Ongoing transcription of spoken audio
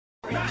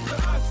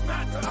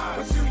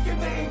us. But to your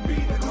name be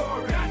the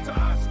glory. Not to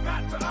us,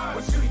 not to us.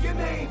 But to your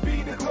name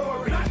be the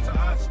glory. Not to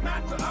us,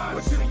 not to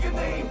us. But to your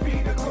name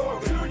be the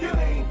glory. To your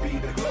name be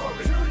the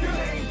glory. To your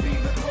name be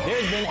the glory.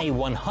 There's been a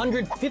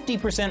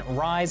 150%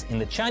 rise in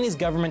the Chinese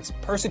government's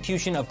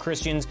persecution of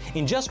Christians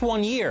in just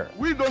 1 year.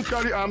 We don't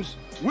carry arms.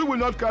 We will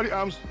not carry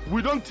arms.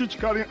 We don't teach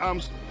carrying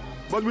arms.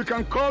 But we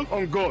can call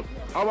on God.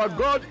 Our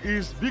God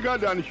is bigger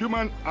than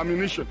human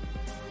ammunition.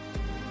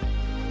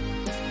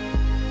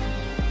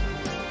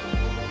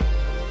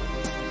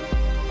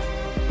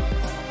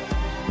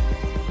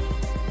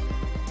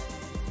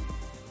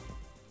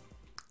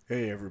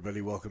 Hey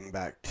everybody, welcome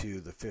back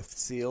to The Fifth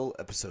Seal,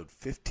 episode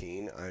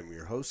 15. I'm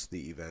your host,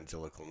 the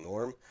Evangelical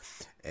Norm,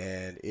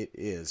 and it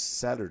is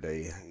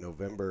Saturday,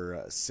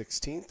 November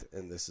 16th,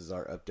 and this is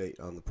our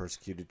update on the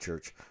persecuted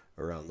church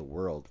around the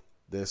world.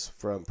 This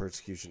from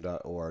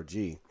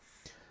persecution.org.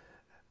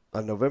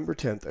 On November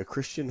 10th, a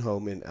Christian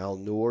home in Al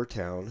Noor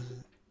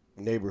town,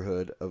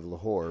 neighborhood of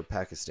Lahore,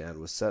 Pakistan,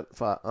 was set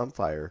on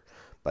fire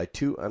by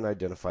two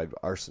unidentified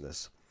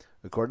arsonists.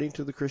 According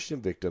to the Christian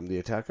victim, the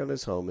attack on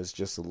his home is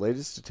just the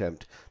latest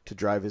attempt to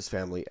drive his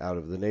family out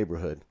of the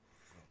neighborhood.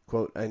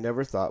 Quote, I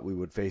never thought we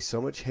would face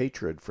so much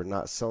hatred for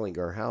not selling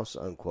our house,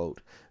 unquote,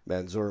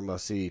 Manzoor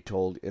Masih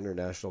told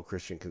International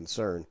Christian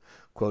Concern.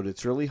 Quote,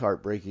 it's really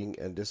heartbreaking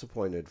and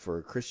disappointed for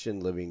a Christian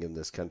living in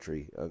this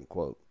country,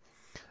 unquote.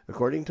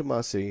 According to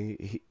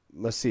Masih,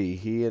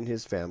 he and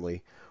his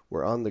family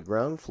were on the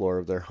ground floor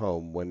of their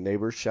home when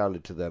neighbors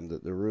shouted to them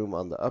that the room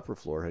on the upper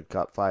floor had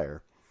caught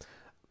fire.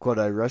 Quote,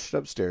 I rushed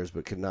upstairs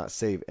but could not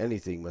save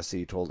anything,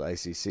 Masih told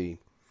ICC.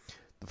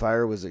 The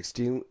fire was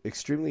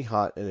extremely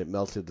hot and it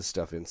melted the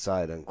stuff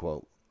inside,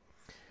 unquote.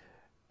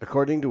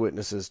 According to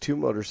witnesses, two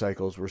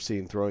motorcycles were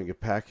seen throwing a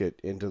packet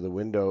into the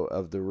window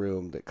of the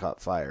room that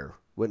caught fire.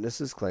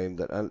 Witnesses claimed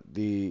that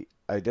the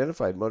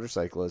identified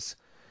motorcyclists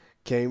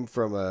came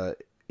from a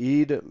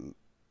Eid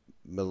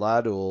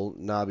Miladul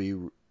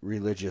Nabi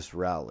religious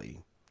rally.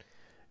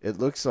 It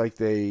looks like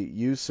they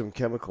used some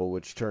chemical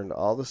which turned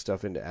all the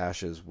stuff into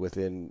ashes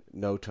within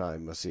no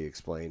time, Masih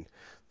explained.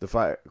 The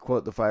fire,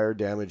 quote, the fire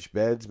damaged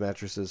beds,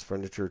 mattresses,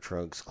 furniture,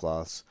 trunks,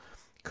 cloths,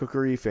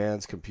 cookery,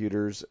 fans,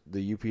 computers,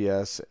 the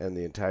UPS, and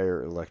the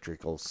entire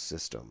electrical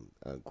system,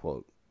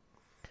 unquote.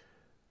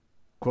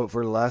 Quote,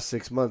 for the last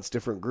 6 months,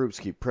 different groups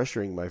keep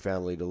pressuring my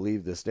family to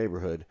leave this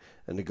neighborhood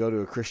and to go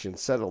to a Christian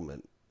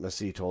settlement,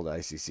 Masih told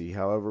ICC.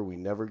 However, we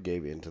never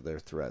gave in to their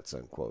threats,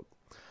 unquote.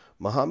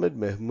 Muhammad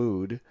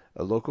Mahmoud,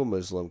 a local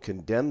Muslim,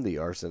 condemned the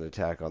arson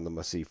attack on the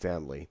Masih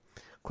family.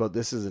 Quote,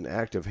 this is an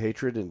act of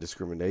hatred and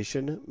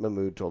discrimination,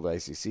 Mahmoud told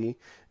ICC.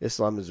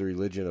 Islam is a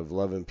religion of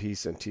love and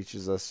peace and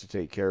teaches us to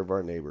take care of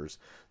our neighbors.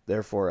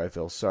 Therefore, I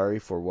feel sorry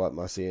for what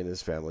Masih and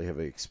his family have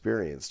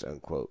experienced,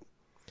 unquote.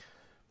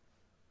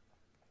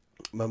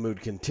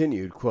 Mahmoud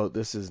continued, quote,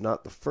 this is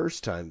not the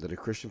first time that a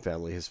Christian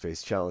family has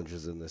faced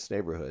challenges in this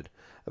neighborhood.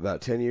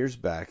 About 10 years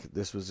back,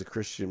 this was a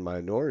Christian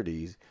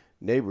majority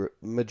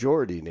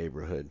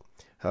neighborhood.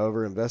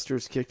 However,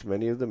 investors kicked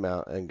many of them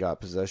out and got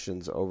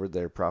possessions over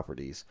their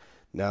properties.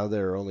 Now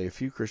there are only a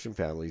few Christian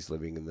families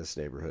living in this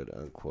neighborhood,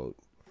 unquote.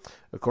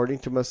 According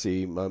to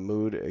Masih,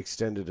 Mahmoud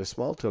extended a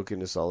small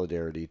token of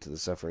solidarity to the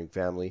suffering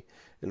family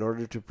in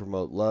order to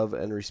promote love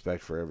and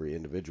respect for every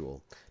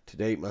individual. To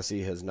date,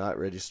 Masih has not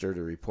registered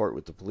a report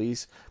with the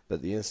police,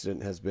 but the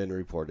incident has been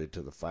reported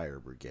to the fire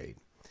brigade.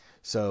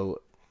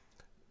 So,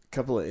 a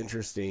couple of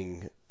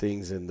interesting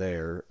things in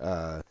there.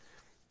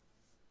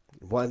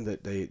 One,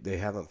 that they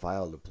haven't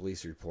filed a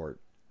police report,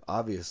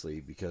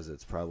 obviously, because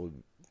it's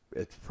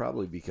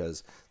probably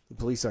because the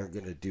police aren't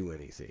going to do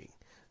anything.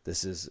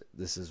 This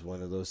is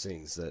one of those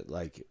things that,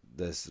 like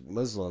this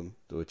Muslim,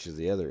 which is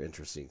the other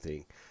interesting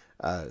thing,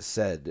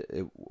 said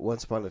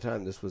once upon a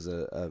time this was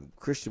a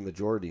Christian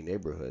majority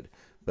neighborhood,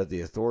 but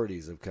the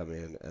authorities have come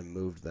in and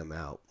moved them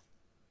out.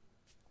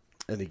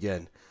 And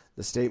again,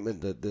 the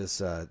statement that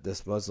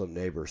this Muslim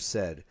neighbor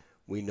said,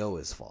 we know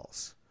is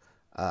false.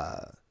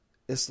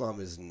 Islam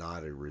is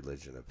not a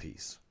religion of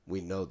peace.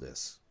 We know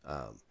this.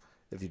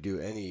 If you do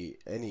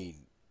any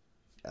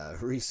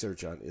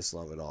research on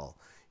Islam at all,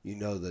 you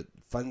know that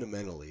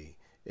fundamentally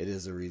it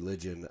is a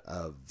religion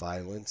of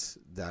violence.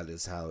 That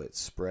is how it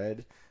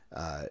spread.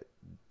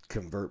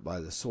 Convert by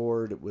the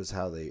sword was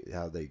how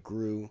they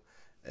grew,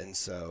 and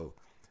so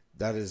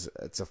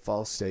it's a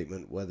false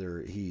statement.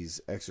 Whether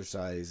he's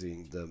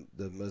exercising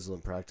the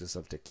Muslim practice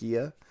of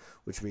taqiyya,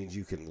 which means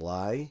you can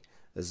lie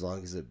as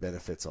long as it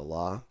benefits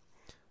Allah,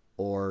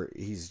 or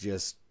he's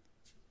just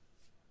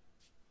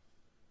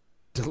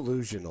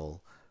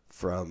delusional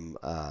from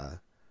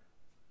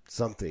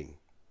something.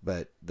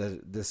 But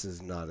this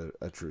is not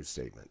a true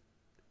statement.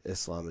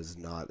 Islam is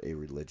not a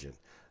religion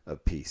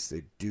of peace.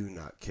 They do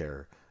not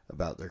care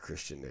about their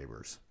Christian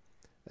neighbors.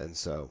 And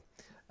so,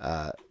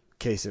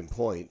 case in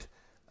point,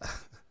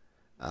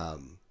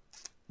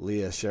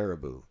 Leah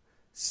Sharibu,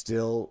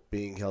 still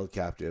being held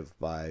captive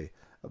by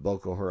a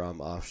Boko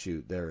Haram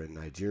offshoot there in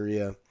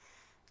Nigeria,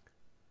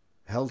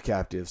 held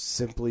captive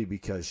simply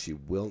because she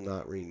will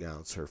not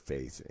renounce her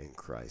faith in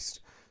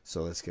Christ.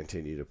 So let's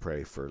continue to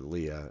pray for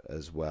Leah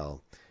as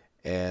well.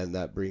 And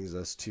that brings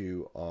us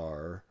to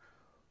our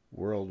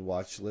World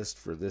Watch List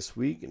for this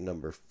week.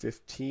 Number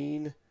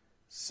 15,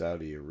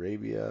 Saudi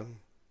Arabia. A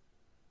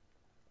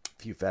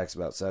few facts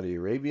about Saudi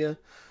Arabia.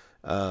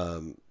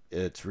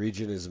 Its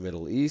region is the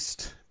Middle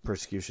East.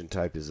 Persecution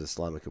type is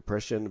Islamic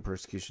oppression.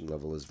 Persecution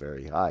level is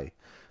very high.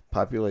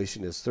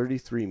 Population is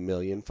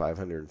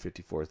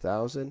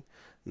 33,554,000.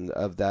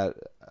 Of that,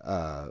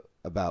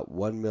 about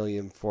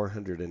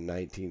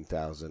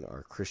 1,419,000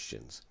 are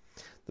Christians.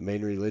 The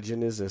main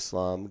religion is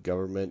Islam.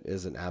 Government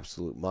is an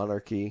absolute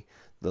monarchy.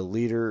 The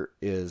leader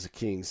is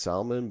King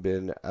Salman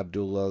bin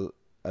Abdulaziz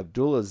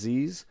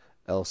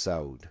Al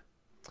Saud.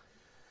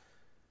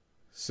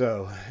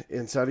 So,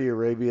 in Saudi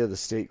Arabia, the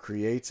state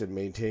creates and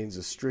maintains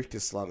a strict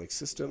Islamic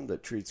system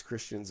that treats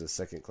Christians as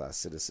second-class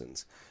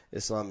citizens.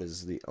 Islam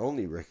is the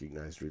only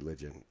recognized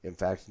religion. In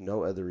fact,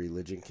 no other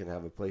religion can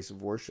have a place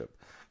of worship.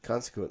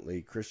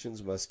 Consequently,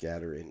 Christians must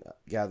gather in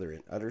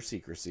utter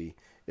secrecy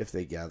if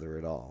they gather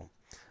at all.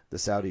 The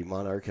Saudi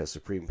monarch has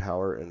supreme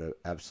power and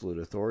absolute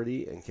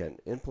authority and can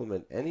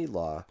implement any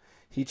law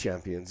he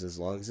champions as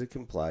long as it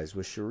complies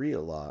with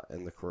Sharia law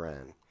and the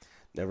Quran.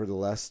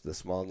 Nevertheless, the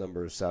small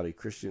number of Saudi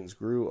Christians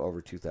grew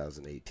over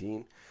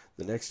 2018.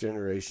 The next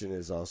generation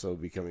is also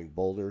becoming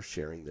bolder,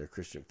 sharing their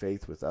Christian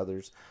faith with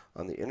others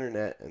on the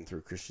internet and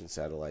through Christian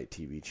satellite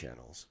TV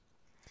channels.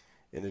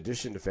 In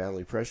addition to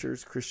family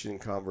pressures, Christian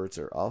converts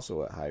are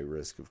also at high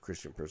risk of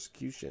Christian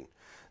persecution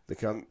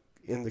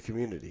in the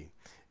community,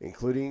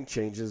 including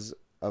charges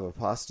of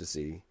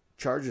apostasy,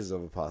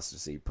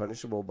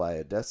 punishable by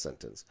a death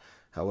sentence.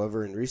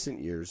 However, in recent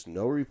years,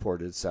 no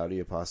reported Saudi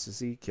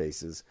apostasy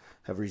cases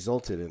have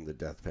resulted in the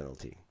death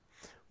penalty.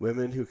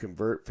 Women who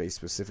convert face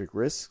specific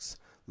risks.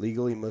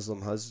 Legally,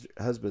 Muslim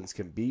husbands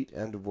can beat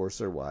and divorce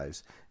their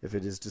wives if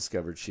it is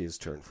discovered she has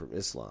turned from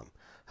Islam.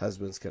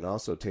 Husbands can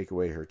also take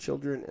away her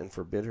children and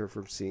forbid her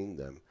from seeing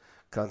them.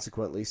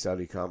 Consequently,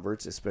 Saudi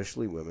converts,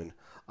 especially women,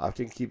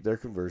 often keep their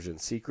conversion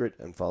secret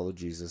and follow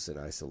Jesus in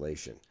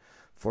isolation,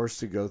 forced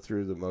to go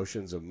through the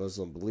motions of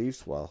Muslim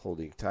beliefs while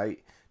holding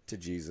tight to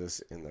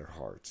Jesus in their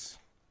hearts.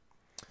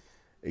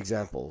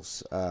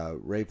 Examples: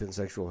 rape and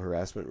sexual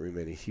harassment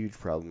remain a huge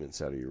problem in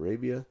Saudi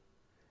Arabia.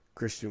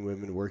 Christian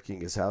women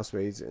working as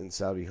housemaids in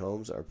Saudi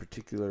homes are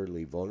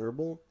particularly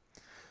vulnerable.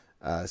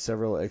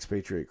 Several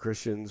expatriate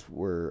Christians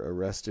were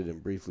arrested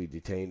and briefly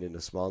detained in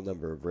a small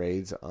number of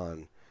raids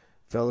on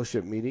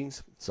fellowship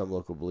meetings. Some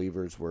local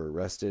believers were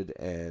arrested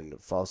and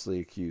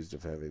falsely accused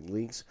of having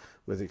links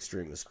with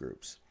extremist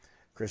groups.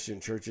 Christian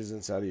churches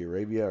in Saudi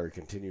Arabia are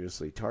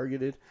continuously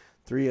targeted.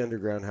 3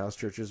 underground house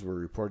churches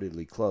were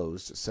reportedly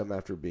closed, some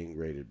after being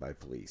raided by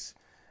police.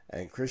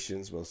 And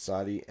Christians, both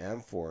Saudi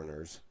and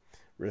foreigners,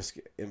 risk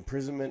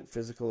imprisonment,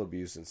 physical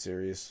abuse, and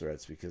serious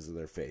threats because of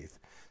their faith.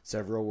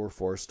 Several were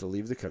forced to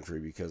leave the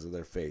country because of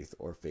their faith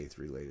or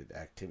faith-related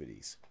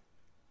activities.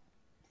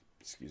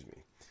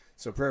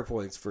 So prayer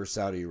points for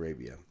Saudi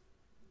Arabia.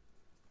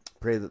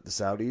 Pray that the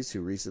Saudis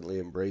who recently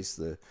embraced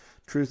the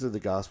truth of the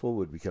gospel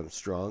would become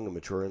strong and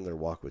mature in their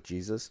walk with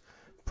Jesus.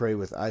 Pray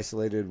with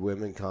isolated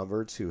women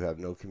converts who have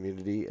no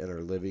community and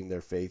are living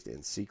their faith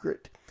in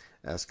secret.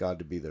 Ask God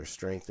to be their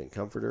strength and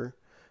comforter.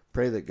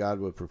 Pray that God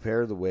would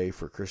prepare the way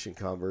for Christian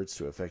converts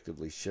to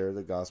effectively share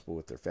the gospel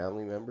with their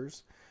family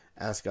members.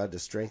 Ask God to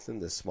strengthen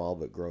this small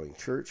but growing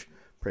church.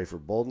 Pray for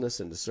boldness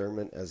and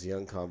discernment as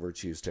young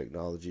converts use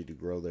technology to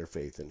grow their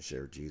faith and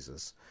share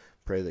Jesus.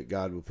 Pray that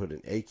God would put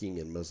an aching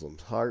in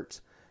Muslims'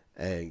 hearts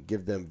and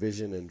give them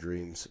vision and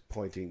dreams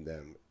pointing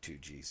them to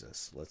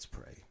Jesus. Let's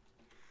pray.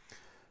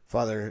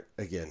 Father,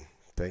 again,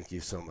 thank you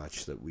so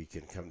much that we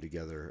can come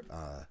together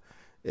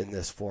in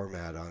this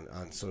format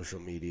on social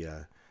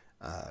media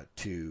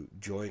to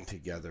join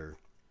together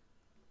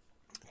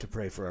to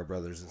pray for our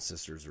brothers and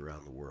sisters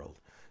around the world.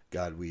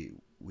 God, we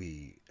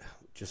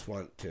just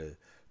want to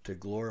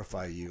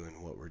glorify you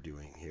in what we're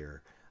doing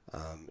here,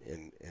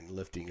 in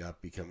lifting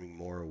up, becoming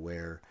more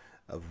aware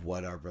of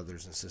what our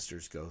brothers and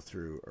sisters go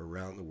through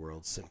around the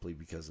world simply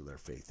because of their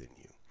faith in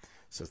you.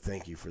 So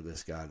thank you for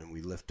this, God, and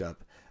we lift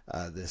up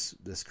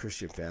this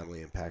Christian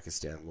family in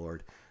Pakistan,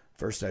 Lord.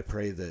 First, I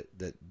pray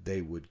that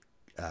they would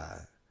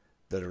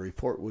that a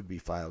report would be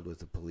filed with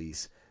the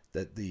police,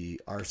 that the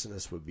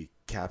arsonists would be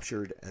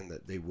captured, and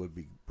that they would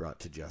be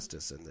brought to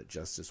justice, and that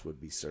justice would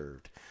be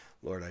served.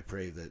 Lord, I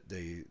pray that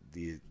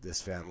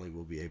this family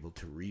will be able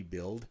to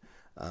rebuild,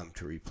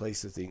 to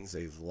replace the things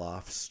they've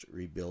lost,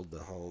 rebuild the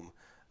home,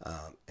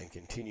 and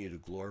continue to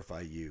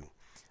glorify you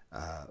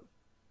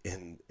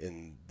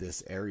in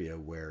this area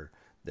where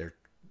they're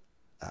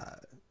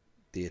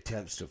the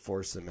attempts to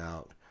force them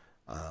out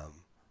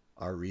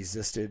are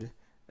resisted,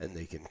 and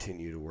they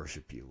continue to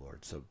worship you,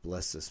 Lord. So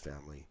bless this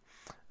family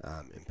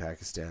in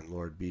Pakistan.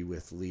 Lord, be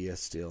with Leah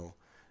still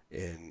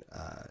in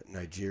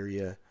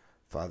Nigeria.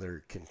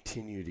 Father,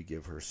 continue to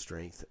give her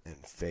strength and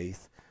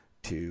faith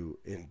to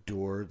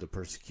endure the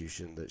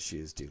persecution that she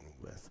is dealing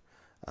with.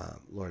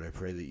 Lord, I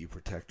pray that you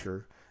protect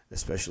her,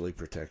 especially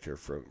protect her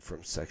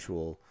from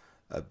sexual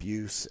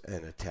abuse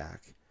and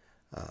attack.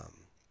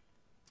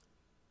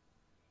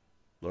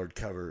 Lord,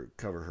 cover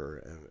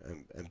her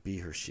and be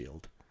her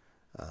shield,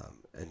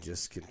 and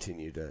just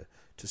continue to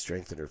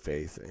strengthen her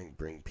faith and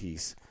bring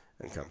peace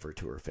and comfort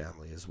to her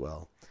family as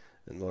well.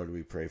 And Lord,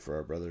 we pray for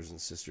our brothers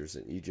and sisters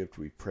in Egypt.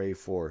 We pray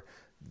for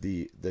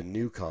the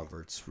new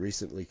converts,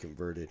 recently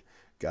converted,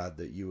 God,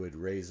 that you would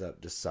raise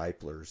up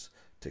disciplers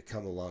to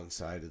come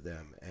alongside of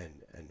them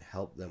and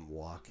help them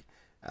walk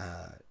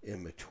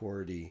in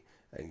maturity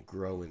and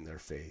grow in their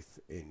faith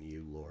in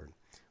you, Lord.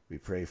 We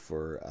pray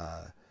for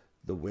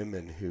the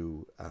women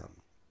who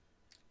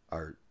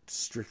are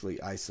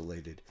strictly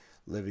isolated,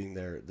 living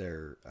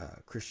their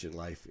Christian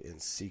life in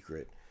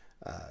secret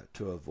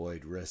to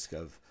avoid risk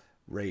of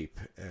rape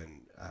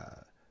and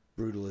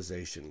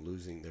brutalization,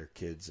 losing their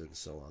kids, and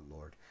so on,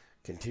 Lord.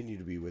 Continue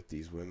to be with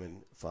these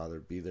women, Father.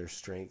 Be their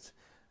strength.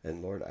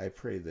 And Lord, I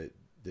pray that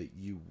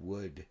you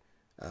would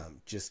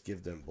just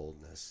give them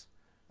boldness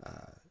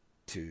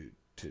to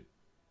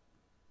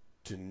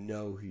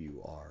know who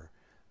you are,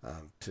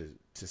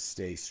 to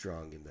stay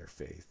strong in their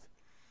faith.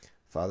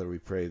 Father, we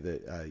pray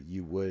that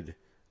you would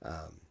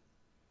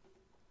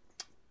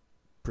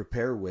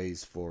prepare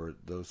ways for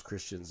those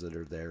Christians that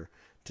are there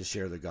to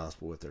share the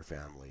gospel with their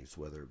families,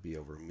 whether it be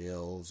over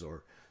meals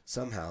or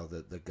somehow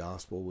that the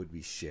gospel would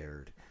be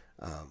shared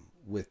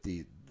with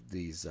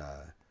these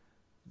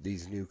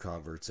new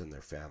converts and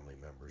their family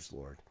members,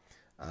 Lord.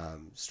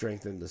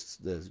 Strengthen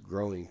the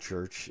growing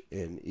church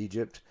in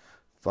Egypt.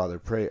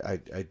 Father,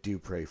 I do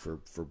pray for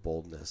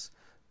boldness,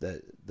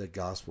 that the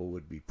gospel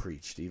would be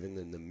preached, even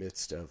in the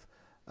midst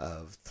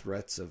of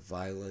threats of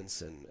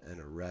violence and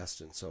arrest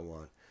and so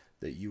on,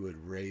 that you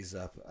would raise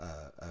up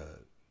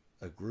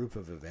a group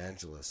of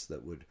evangelists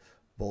that would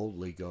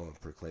boldly go and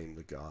proclaim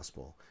the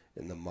gospel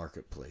in the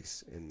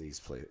marketplace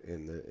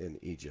in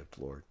Egypt,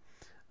 Lord.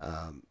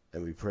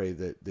 And we pray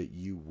that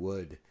you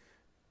would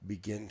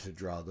begin to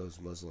draw those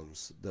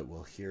Muslims that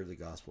will hear the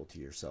gospel to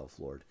yourself,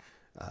 Lord.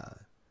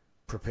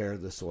 Prepare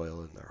the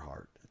soil in their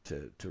heart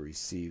to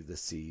receive the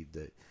seed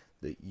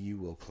that you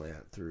will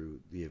plant through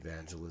the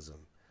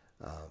evangelism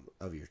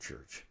of your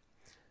church.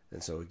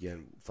 And so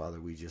again, Father,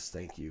 we just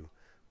thank you.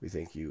 We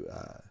thank you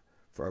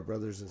for our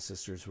brothers and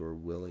sisters who are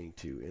willing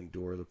to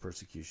endure the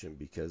persecution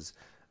because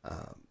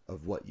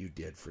of what you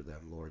did for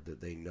them, Lord,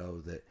 that they know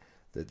that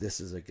this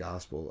is a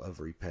gospel of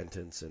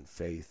repentance and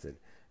faith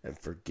and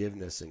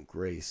forgiveness and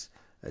grace,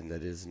 and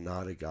that is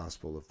not a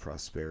gospel of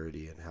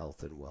prosperity and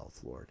health and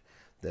wealth, Lord.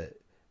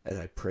 And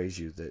I praise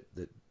you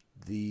that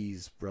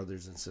these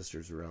brothers and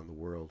sisters around the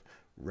world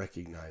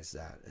recognize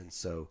that. And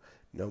so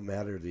no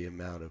matter the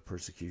amount of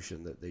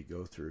persecution that they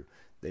go through,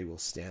 they will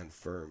stand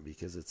firm,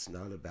 because it's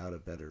not about a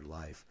better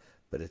life,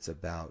 but it's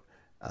about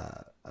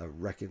a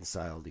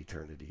reconciled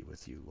eternity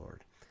with you,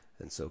 Lord.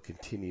 And so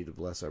continue to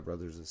bless our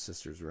brothers and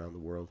sisters around the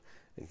world,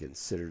 and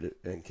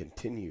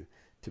continue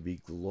to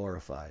be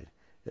glorified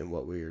in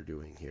what we are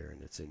doing here.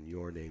 And it's in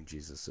your name,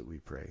 Jesus, that we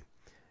pray.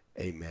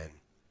 Amen.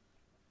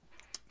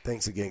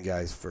 Thanks again,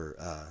 guys,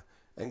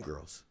 and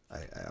girls.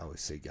 I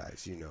always say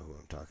guys, you know who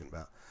I'm talking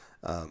about.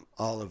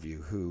 All of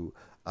you who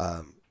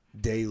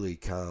daily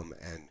come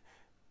and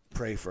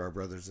pray for our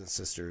brothers and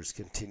sisters,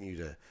 continue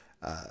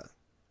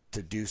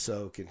to do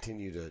so,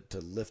 continue to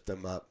lift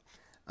them up,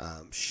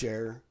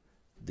 share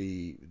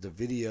the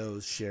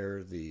videos,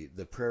 share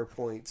the prayer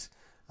points,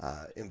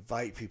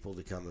 invite people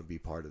to come and be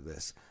part of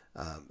this.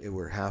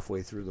 We're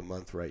halfway through the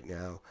month right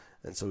now,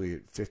 and so we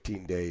have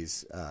 15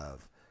 days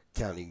of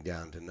counting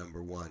down to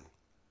number 1,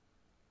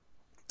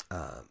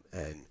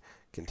 and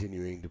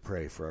continuing to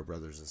pray for our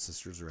brothers and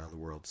sisters around the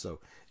world. So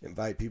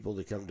invite people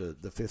to come to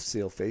the Fifth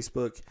Seal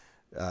Facebook,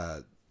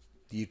 the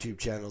YouTube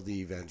channel, The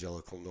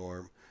Evangelical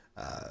Norm,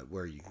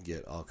 where you can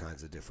get all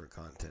kinds of different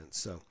content.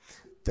 So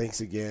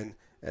thanks again,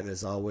 and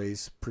as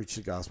always, preach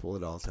the gospel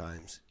at all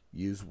times.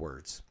 Use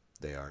words.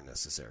 They are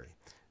necessary.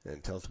 And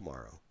until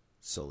tomorrow,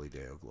 Soli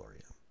Deo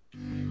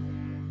Gloria.